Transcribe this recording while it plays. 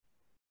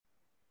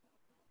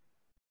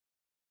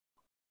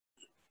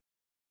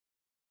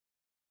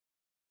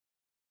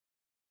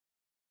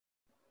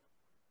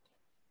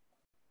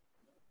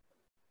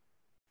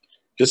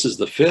This is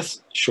the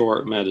fifth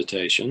short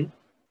meditation.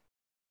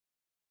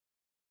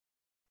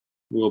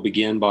 We'll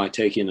begin by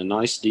taking a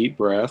nice deep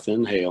breath,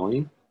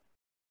 inhaling,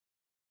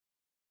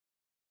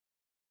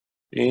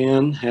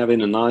 and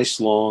having a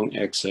nice long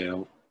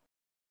exhale.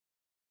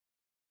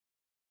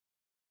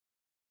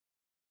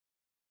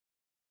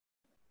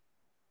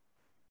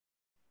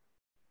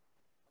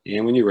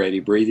 And when you're ready,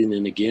 breathing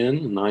in again,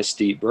 a nice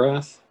deep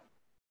breath.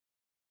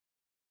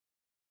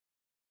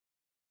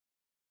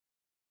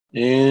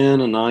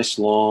 And a nice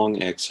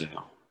long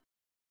exhale.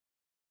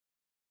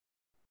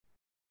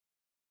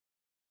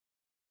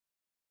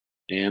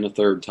 And a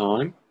third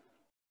time.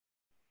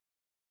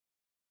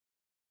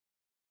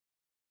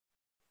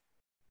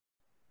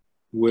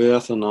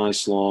 With a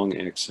nice long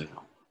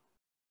exhale.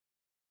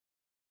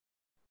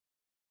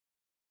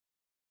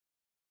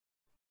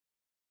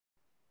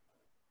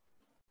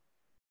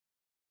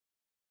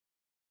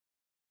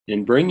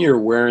 And bring your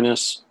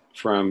awareness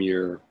from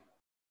your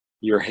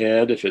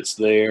head, if it's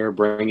there,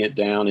 bring it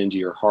down into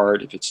your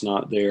heart if it's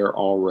not there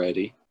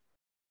already.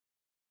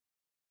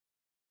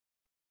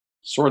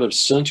 Sort of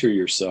center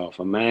yourself.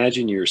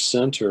 Imagine your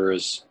center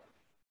is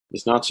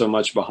not so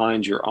much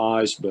behind your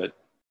eyes, but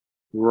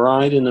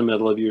right in the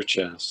middle of your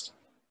chest.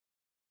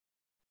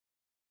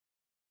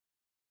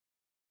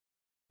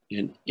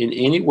 And in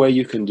any way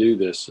you can do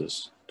this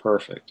is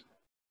perfect.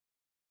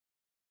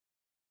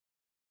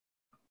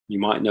 You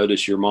might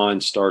notice your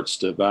mind starts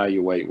to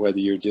evaluate whether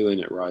you're doing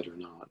it right or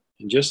not.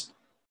 And just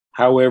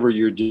however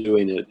you're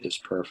doing it is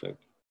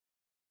perfect.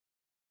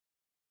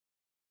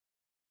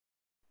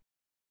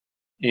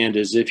 And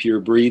as if you're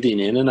breathing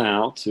in and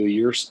out to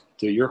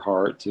your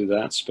heart, to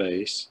that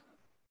space.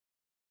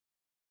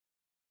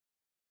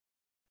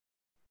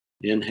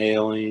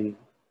 Inhaling,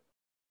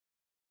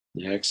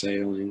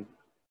 exhaling,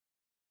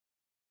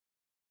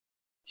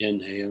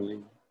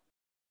 inhaling,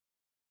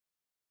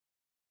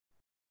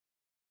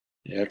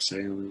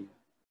 exhaling.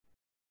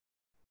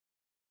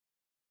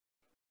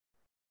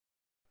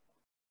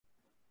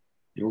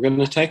 And we're going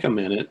to take a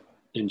minute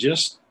and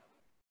just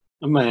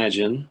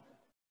imagine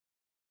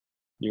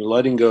you're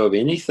letting go of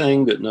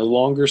anything that no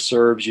longer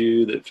serves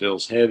you, that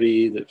feels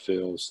heavy, that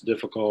feels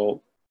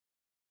difficult.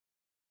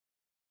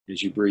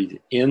 As you breathe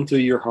in through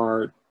your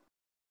heart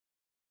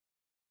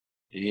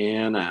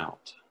and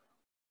out.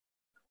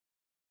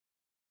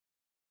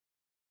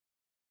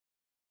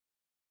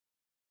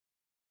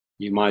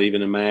 You might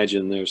even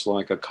imagine there's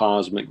like a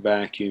cosmic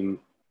vacuum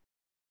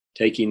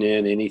taking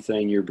in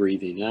anything you're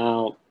breathing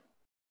out,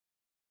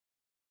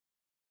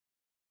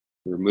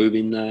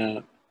 removing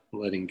that,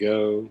 letting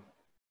go.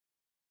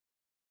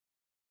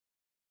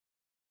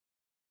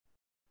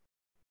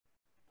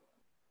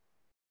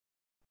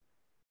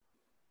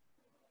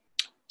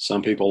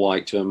 Some people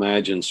like to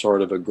imagine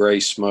sort of a gray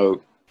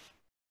smoke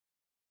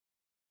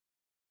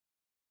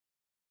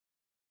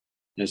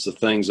as the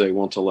things they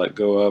want to let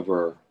go of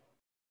are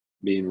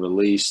being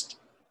released.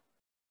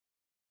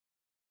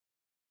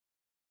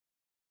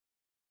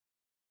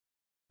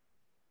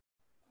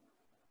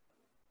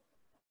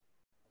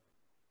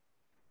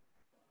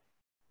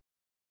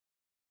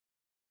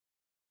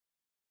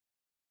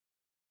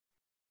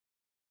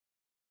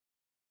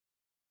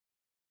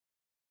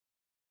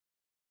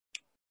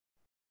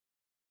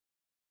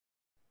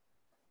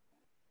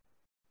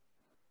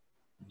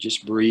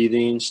 Just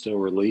breathing, still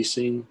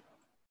releasing.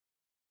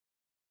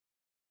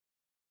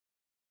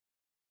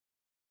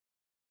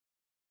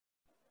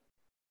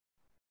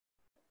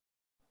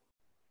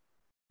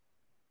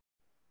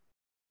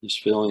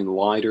 Just feeling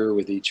lighter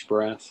with each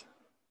breath.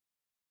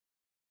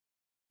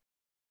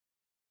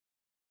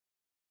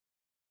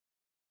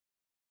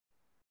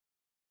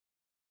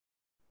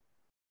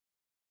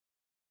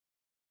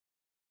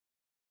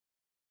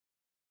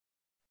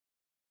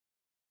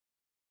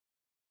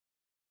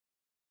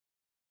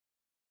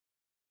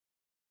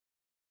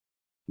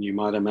 You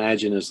might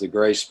imagine as the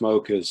gray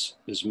smoke is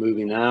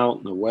moving out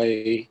and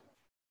away,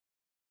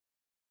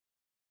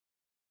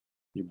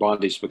 your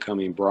body's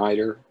becoming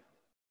brighter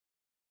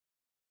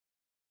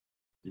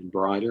and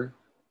brighter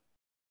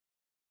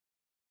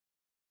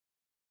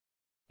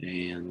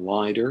and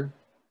lighter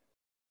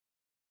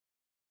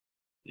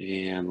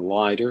and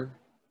lighter.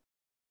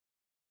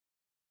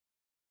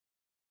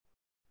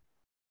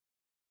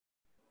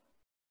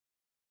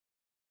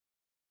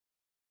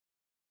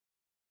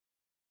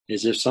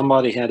 As if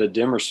somebody had a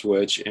dimmer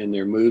switch and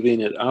they're moving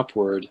it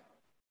upward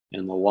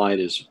and the light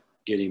is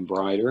getting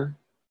brighter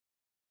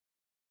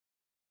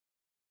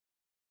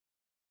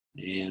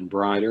and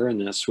brighter, and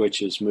that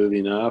switch is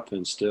moving up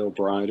and still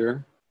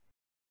brighter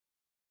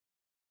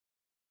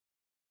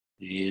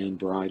and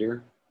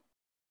brighter,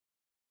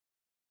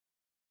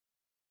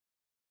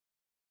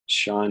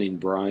 shining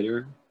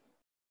brighter.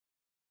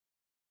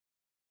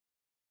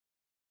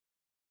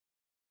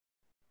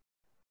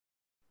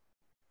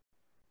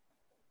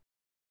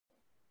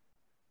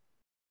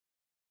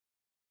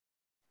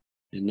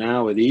 And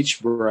now with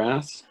each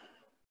breath,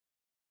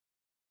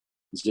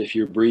 as if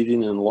you're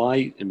breathing in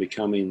light and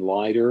becoming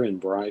lighter and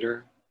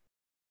brighter,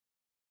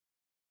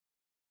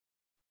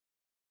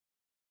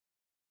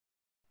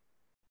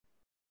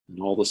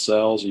 and all the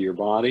cells of your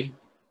body,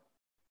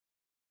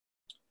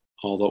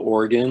 all the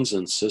organs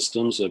and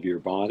systems of your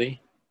body,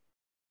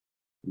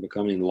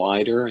 becoming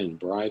lighter and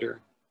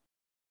brighter.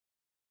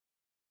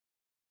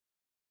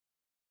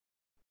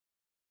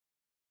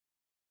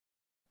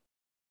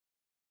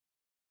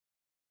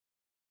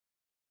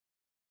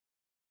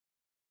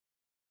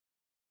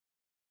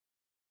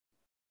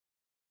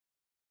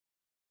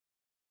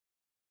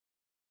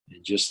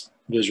 And just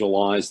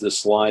visualize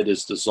this light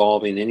is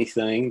dissolving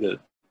anything that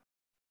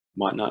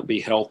might not be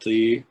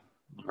healthy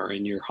or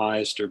in your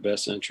highest or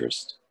best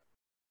interest.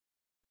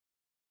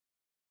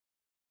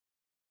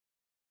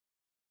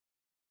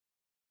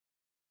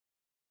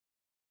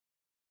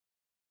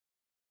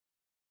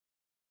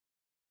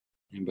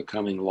 And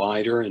becoming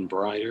lighter and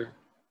brighter.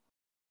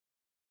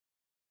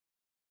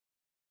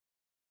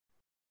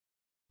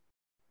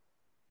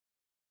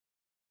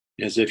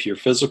 As if your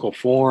physical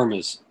form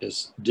is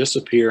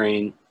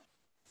disappearing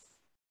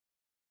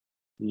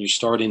and you're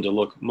starting to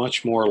look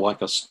much more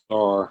like a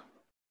star,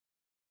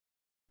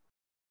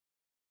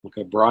 like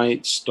a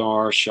bright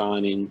star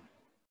shining,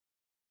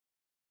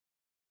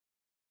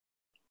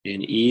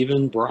 and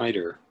even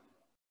brighter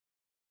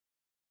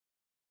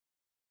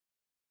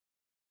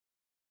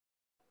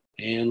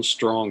and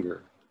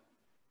stronger.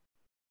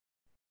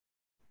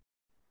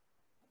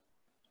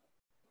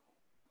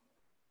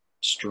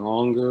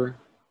 Stronger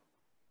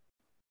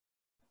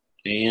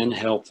and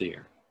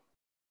healthier.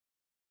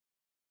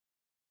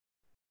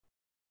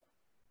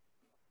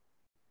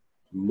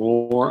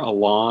 More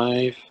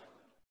alive.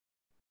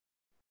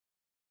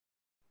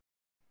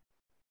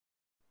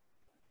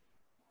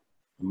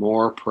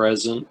 More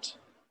present.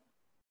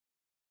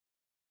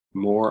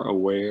 More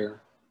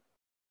aware.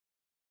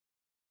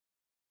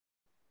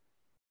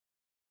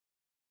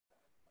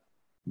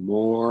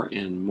 More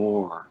and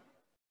more.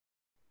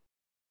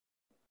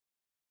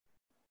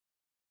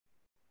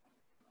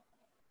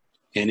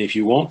 And if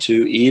you want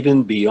to,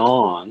 even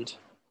beyond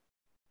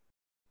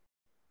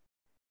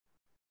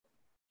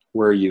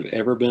where you've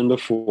ever been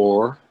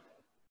before,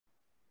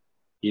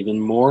 even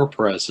more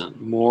present,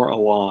 more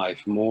alive,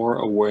 more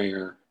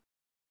aware,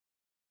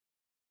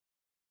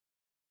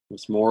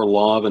 with more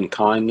love and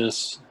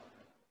kindness,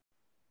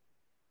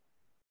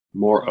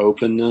 more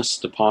openness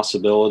to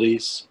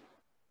possibilities,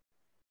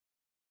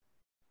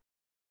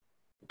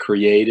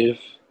 creative.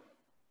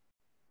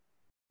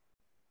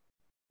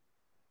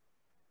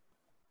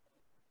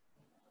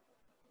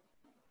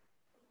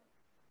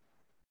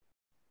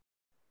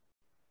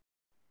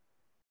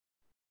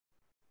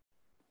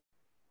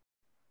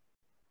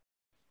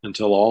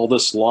 Until all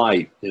this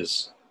light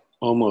is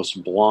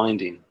almost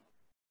blinding.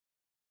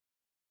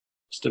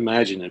 Just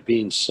imagine it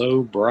being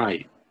so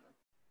bright,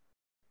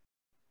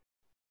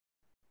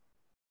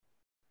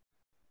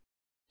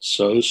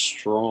 so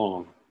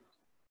strong,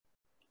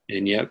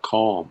 and yet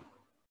calm.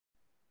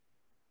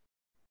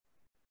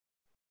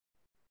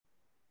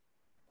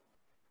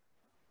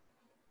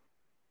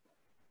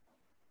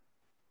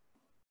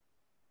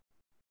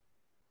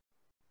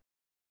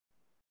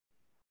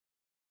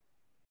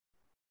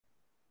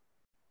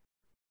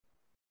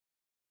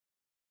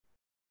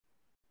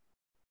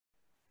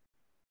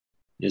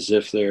 As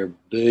if there are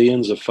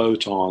billions of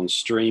photons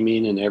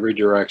streaming in every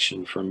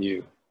direction from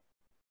you.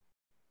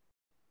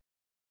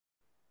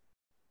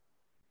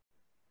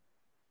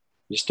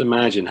 Just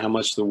imagine how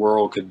much the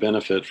world could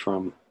benefit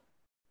from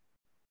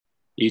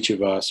each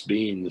of us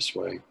being this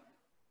way.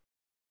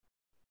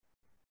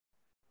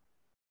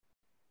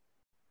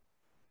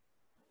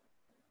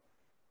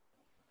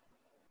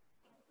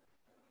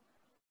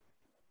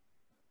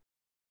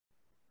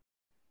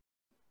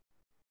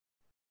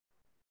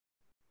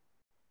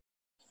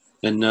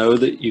 And know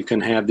that you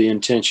can have the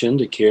intention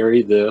to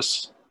carry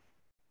this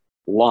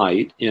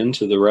light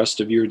into the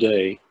rest of your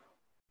day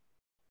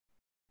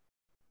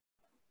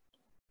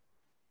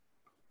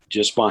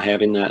just by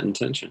having that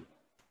intention.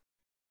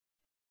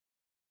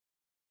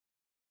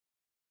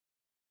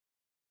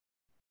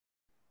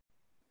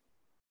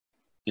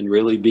 And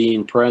really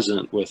being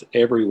present with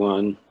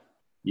everyone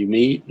you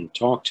meet and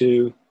talk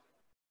to,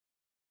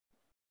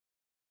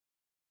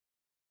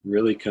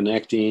 really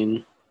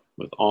connecting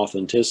with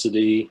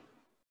authenticity,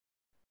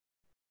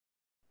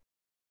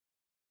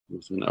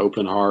 with an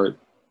open heart.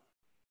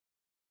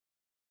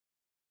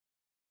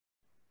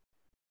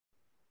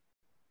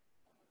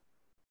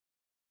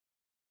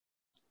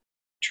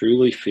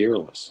 Truly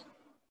fearless,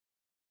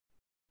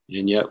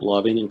 and yet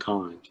loving and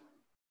kind.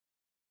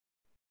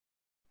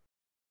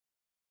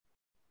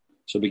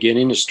 So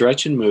beginning to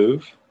stretch and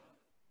move,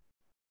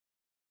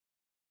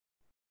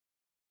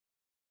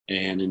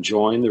 and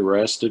enjoying the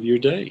rest of your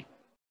day.